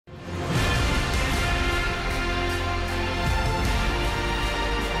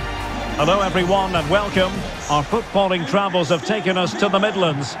Hello everyone and welcome. Our footballing travels have taken us to the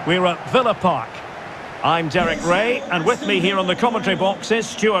Midlands. We're at Villa Park. I'm Derek Ray, and with me here on the commentary box is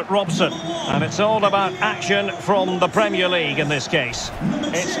Stuart Robson. And it's all about action from the Premier League in this case.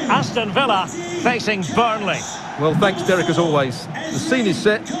 It's Aston Villa facing Burnley. Well, thanks Derek as always. The scene is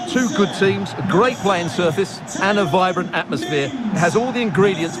set, two good teams, a great playing surface and a vibrant atmosphere. It has all the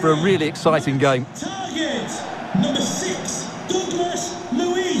ingredients for a really exciting game. Target, number 6, Douglas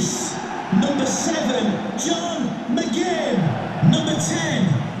Luiz. Number 7, John McGinn. Number 10,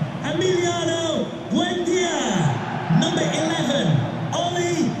 Emiliano Buendia. Number 11,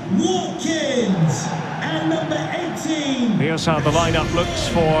 Ollie Watkins. And number 18. Here's how the lineup looks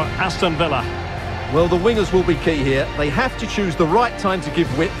for Aston Villa. Well, the wingers will be key here. They have to choose the right time to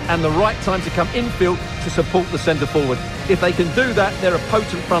give width and the right time to come infield to support the centre forward. If they can do that, they're a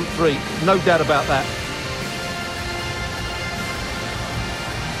potent front three. No doubt about that.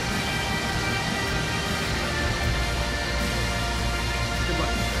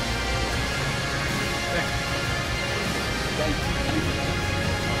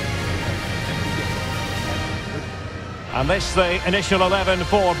 And this the initial 11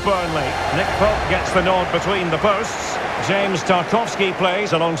 for Burnley. Nick Pope gets the nod between the posts. James Tarkowski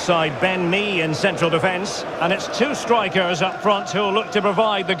plays alongside Ben Mee in central defence. And it's two strikers up front who will look to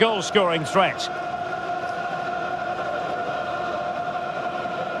provide the goal-scoring threat.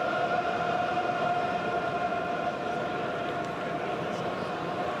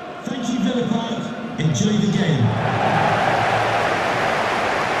 Thank you, Villa Park. Enjoy the game.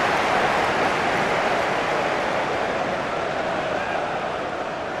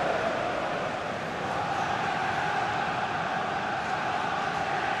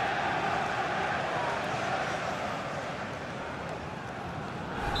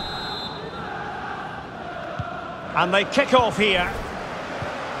 And they kick off here.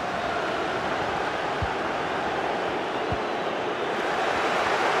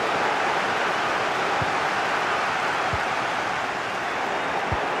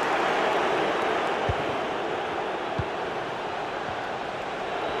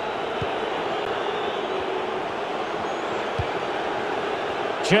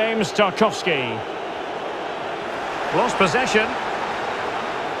 James Tarkowski. Lost possession.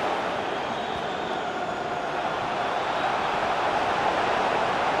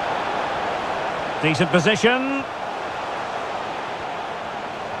 Decent position.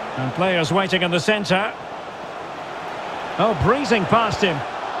 And players waiting in the centre. Oh, breezing past him.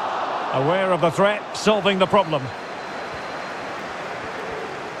 Aware of the threat, solving the problem.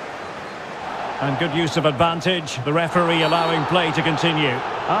 And good use of advantage, the referee allowing play to continue.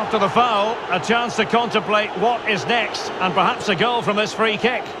 After the foul, a chance to contemplate what is next, and perhaps a goal from this free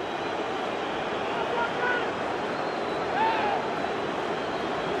kick.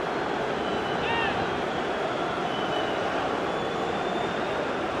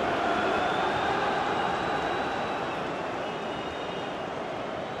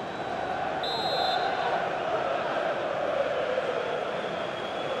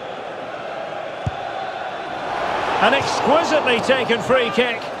 An exquisitely taken free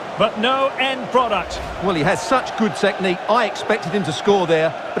kick, but no end product. Well, he has such good technique. I expected him to score there,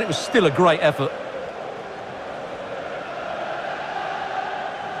 but it was still a great effort.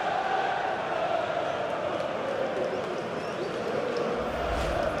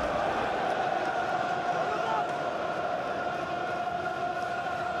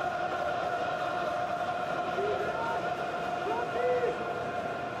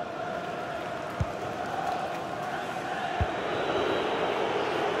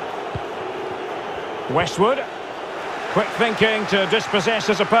 Westwood, quick thinking to dispossess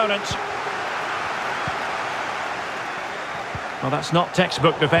his opponent. Well, that's not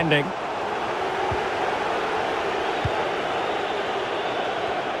textbook defending.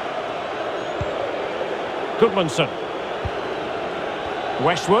 Goodmanson.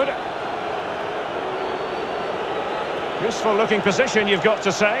 Westwood. Useful looking position, you've got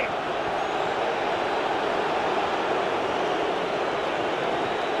to say.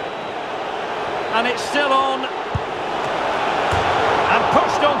 And it's still on. And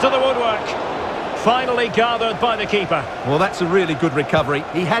pushed onto the woodwork. Finally gathered by the keeper. Well, that's a really good recovery.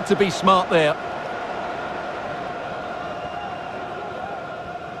 He had to be smart there.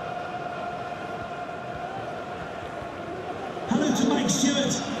 Hello to Mike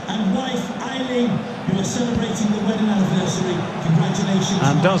Stewart and wife Eileen, who are celebrating the wedding anniversary. Congratulations.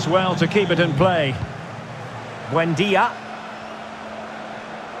 And does well to keep it in play. Buendia.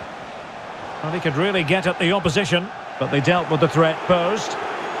 Well, he could really get at the opposition, but they dealt with the threat posed.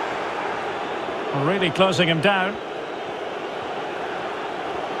 Really closing him down.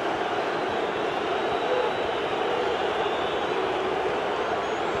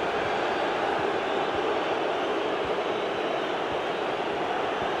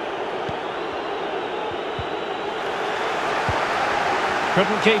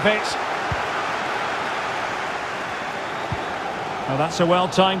 Couldn't keep it. Oh, that's a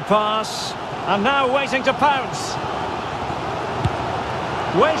well-timed pass. And now waiting to pounce.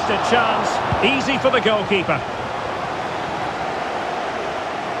 Wasted chance. Easy for the goalkeeper.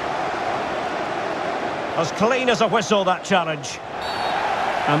 As clean as a whistle, that challenge.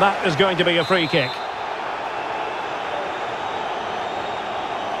 And that is going to be a free kick.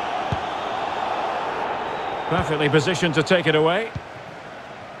 Perfectly positioned to take it away.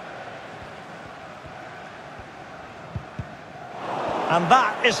 And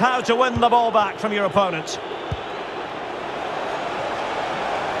that is how to win the ball back from your opponent.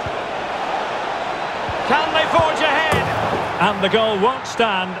 Can they forge ahead? And the goal won't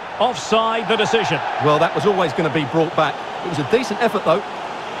stand. Offside the decision. Well, that was always going to be brought back. It was a decent effort, though.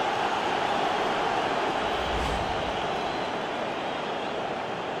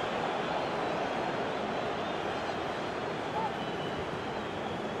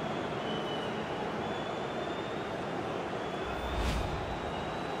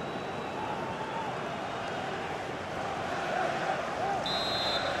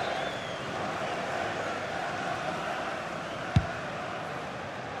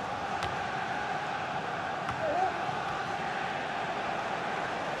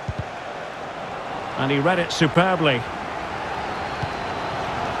 And he read it superbly.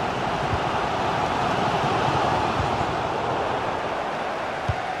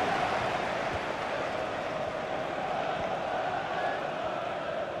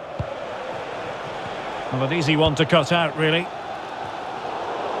 Well, an easy one to cut out, really.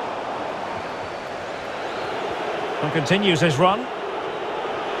 And continues his run.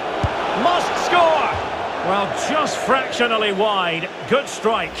 Must score! Well, just fractionally wide. Good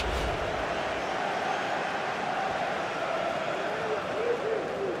strike.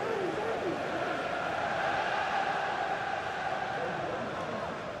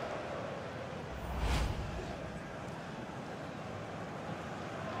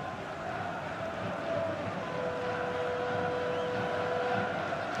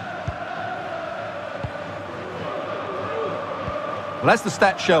 Well, as the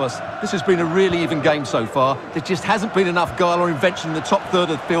stats show us, this has been a really even game so far. There just hasn't been enough guile or invention in the top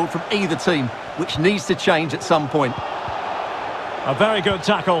third of the field from either team, which needs to change at some point. A very good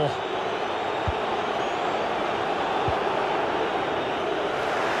tackle.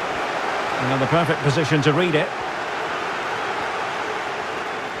 And in the perfect position to read it.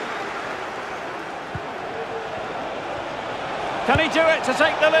 Can he do it to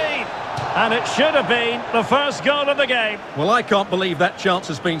take the lead? And it should have been the first goal of the game. Well, I can't believe that chance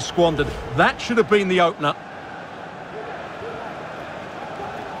has been squandered. That should have been the opener.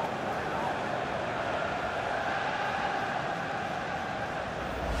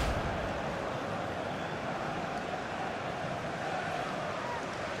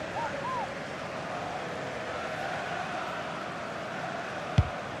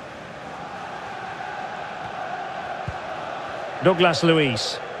 Douglas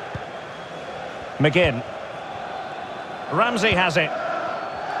Luiz. McGinn. Ramsey has it.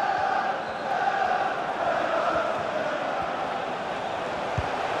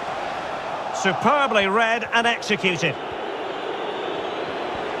 Superbly read and executed.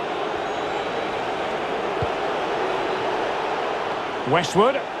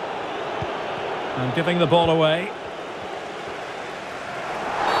 Westwood. And giving the ball away.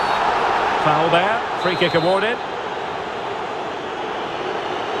 Foul there. Free kick awarded.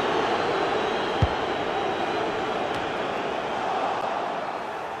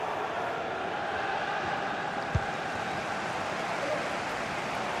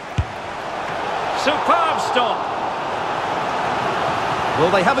 Superb stop.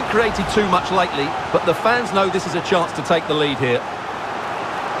 Well, they haven't created too much lately, but the fans know this is a chance to take the lead here.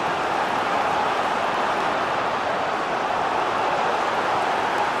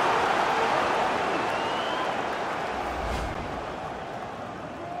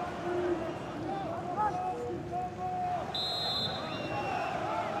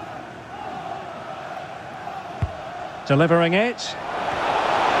 Delivering it.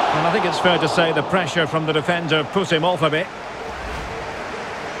 And I think it's fair to say the pressure from the defender put him off a bit.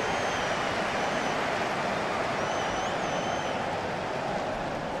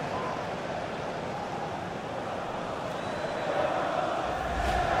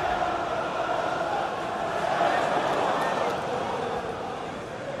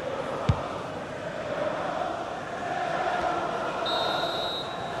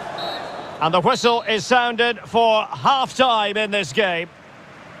 And the whistle is sounded for half-time in this game.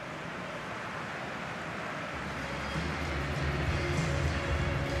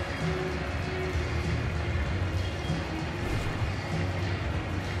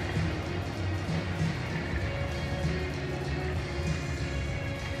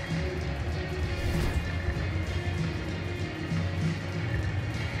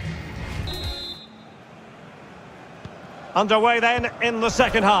 Underway then in the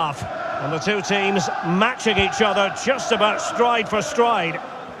second half. And the two teams matching each other just about stride for stride.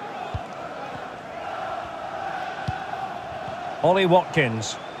 Ollie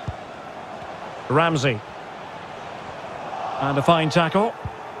Watkins. Ramsey. And a fine tackle.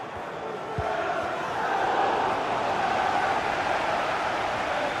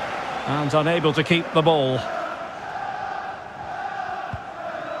 And unable to keep the ball.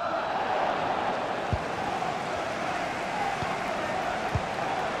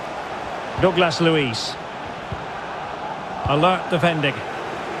 Douglas Luiz. Alert defending.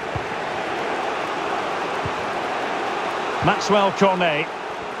 Maxwell Cornet.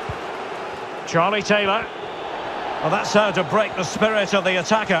 Charlie Taylor. Well, that's how to break the spirit of the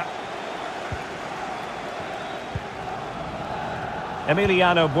attacker.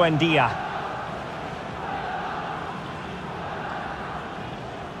 Emiliano Buendia.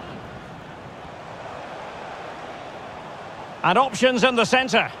 And options in the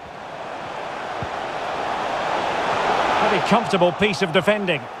centre. Pretty comfortable piece of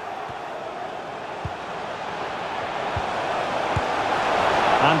defending.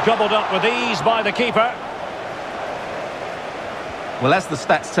 And gobbled up with ease by the keeper. Well, as the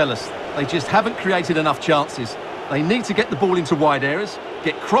stats tell us, they just haven't created enough chances. They need to get the ball into wide areas,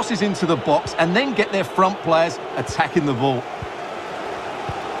 get crosses into the box, and then get their front players attacking the ball.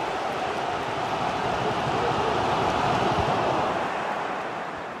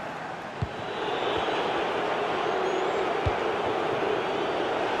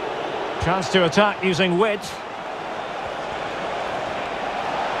 Chance to attack using width.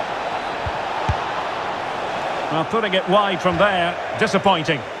 Well, putting it wide from there,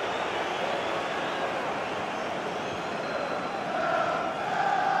 disappointing.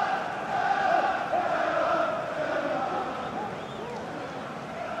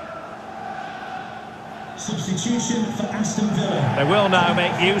 Substitution for Aston Villa. They will now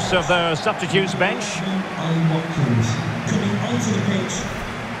make use of their substitutes bench. Ollie Watkins. Coming onto the pitch,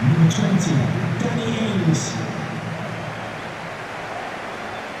 number 20, Danny Ings.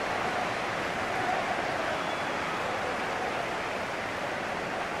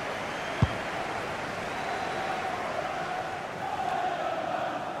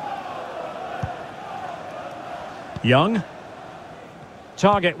 Young.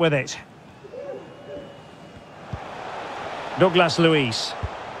 Target with it. Douglas Luiz.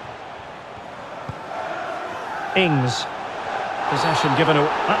 Ings. Possession given away.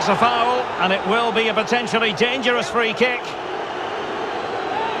 That's a foul, and it will be a potentially dangerous free kick.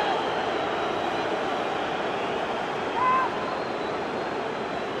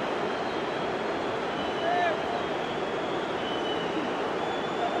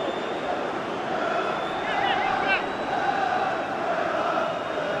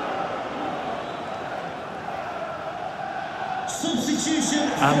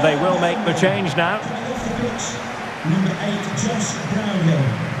 And they will make the change now. Number 8, Josh Brownhill,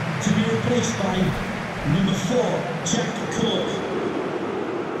 to be replaced by number 4, Jack Cook.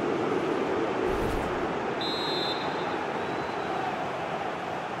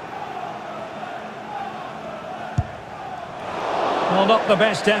 Well, not the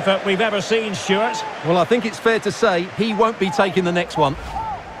best effort we've ever seen, Stuart. Well, I think it's fair to say he won't be taking the next one.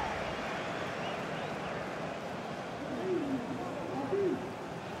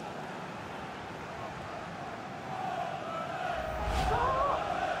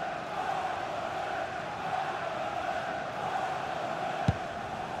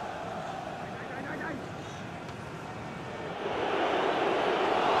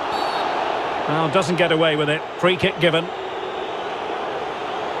 Well, doesn't get away with it. Free kick given.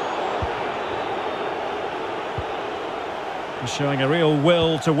 He's showing a real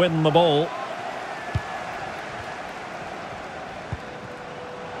will to win the ball.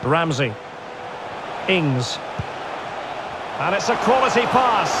 Ramsey. Ings. And it's a quality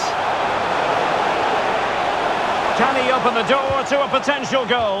pass. Can he open the door to a potential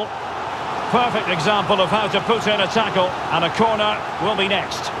goal? Perfect example of how to put in a tackle, and a corner will be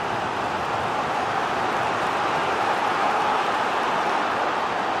next.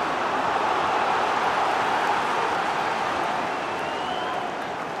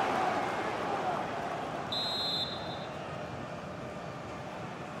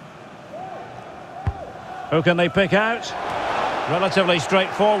 Who can they pick out? Relatively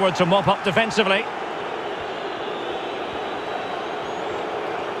straightforward to mop up defensively.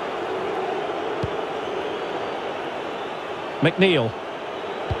 McNeil.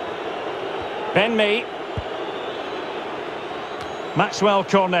 Ben Mee. Maxwell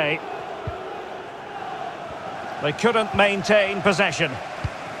Cornet. They couldn't maintain possession.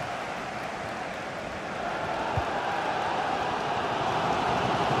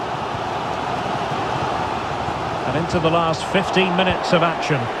 And into the last 15 minutes of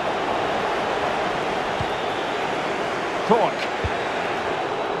action. Cork.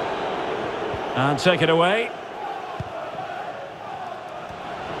 And take it away.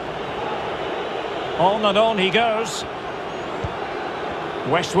 On and on he goes.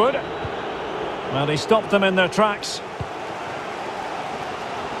 Westwood. Well, he stopped them in their tracks.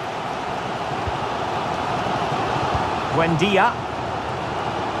 Buendia.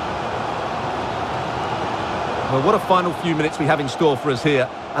 Well, what a final few minutes we have in store for us here.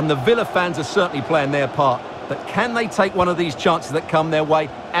 And the Villa fans are certainly playing their part. But can they take one of these chances that come their way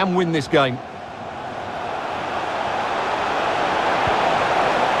and win this game?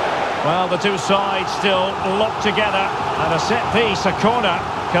 Well, the two sides still locked together. And a set piece, a corner,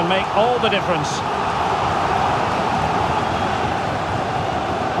 can make all the difference.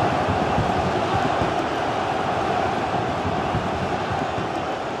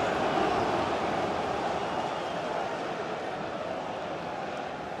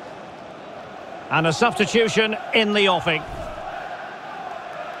 And a substitution in the offing.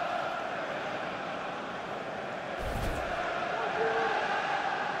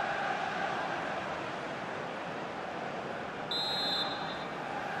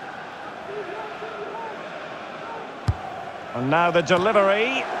 And now the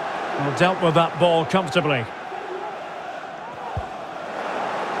delivery. Well, dealt with that ball comfortably.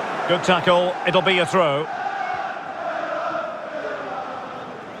 Good tackle, it'll be a throw.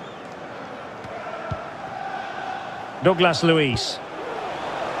 Douglas Luiz.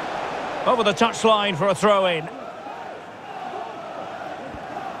 Over the touchline for a throw-in.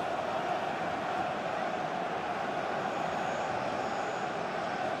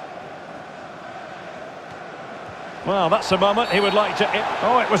 Well, that's a moment he would like to...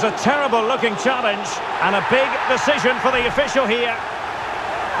 Oh, it was a terrible-looking challenge. And a big decision for the official here.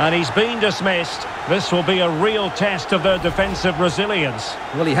 And he's been dismissed. This will be a real test of their defensive resilience.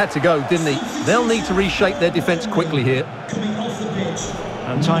 Well, he had to go, didn't he? They'll need to reshape their defence quickly here. Coming off the pitch.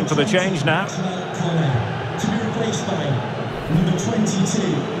 And time for the change now. To be replaced by number 22,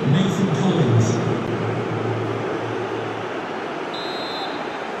 Nathan Collins.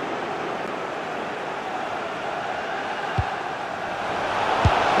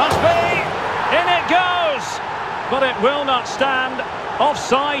 Must be! In it goes! But it will not stand.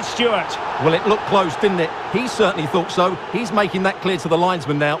 Offside, Stuart. Well, it looked close, didn't it? He certainly thought so. He's making that clear to the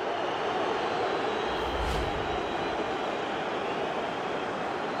linesman now.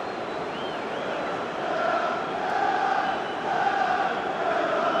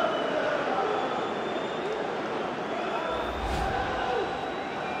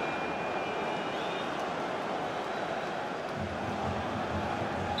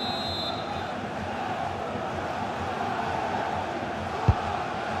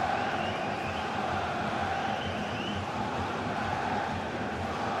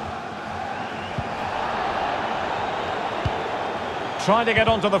 Trying to get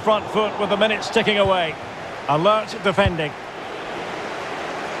onto the front foot with the minutes ticking away. Alert defending.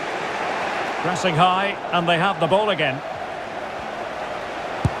 Pressing high, and they have the ball again.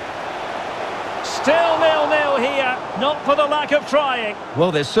 Still 0-0 here, not for the lack of trying.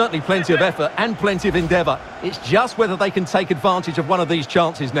 Well, there's certainly plenty of effort and plenty of endeavour. It's just whether they can take advantage of one of these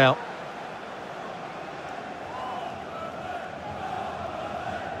chances now.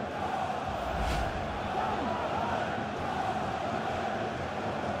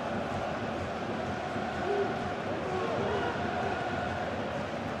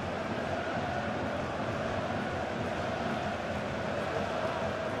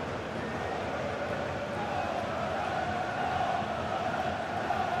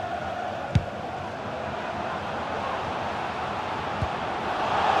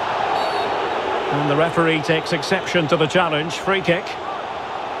 And the referee takes exception to the challenge. Free kick.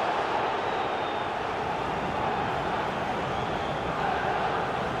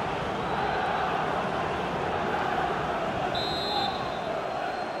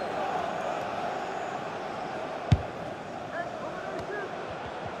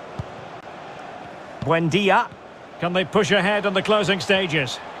 Buendia. Can they push ahead in the closing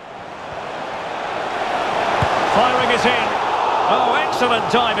stages? Firing it in. Oh,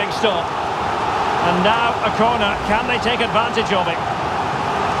 excellent diving stop. And now a corner. Can they take advantage of it?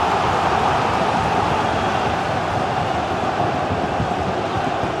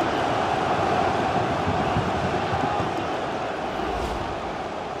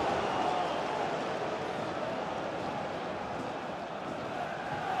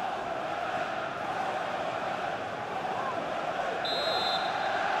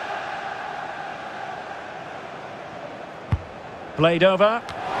 Played over.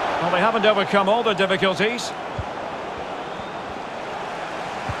 Well, they haven't overcome all the difficulties.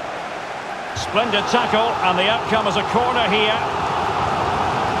 Splendid tackle, and the outcome is a corner here.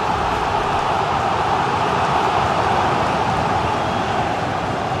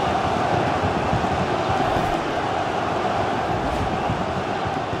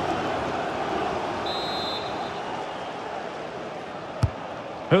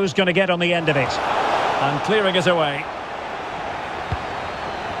 Who's going to get on the end of it? And clearing us away.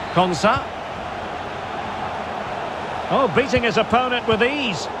 Konsa. Oh, beating his opponent with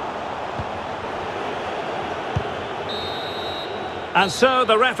ease. And so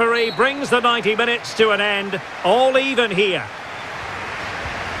the referee brings the 90 minutes to an end. All even here.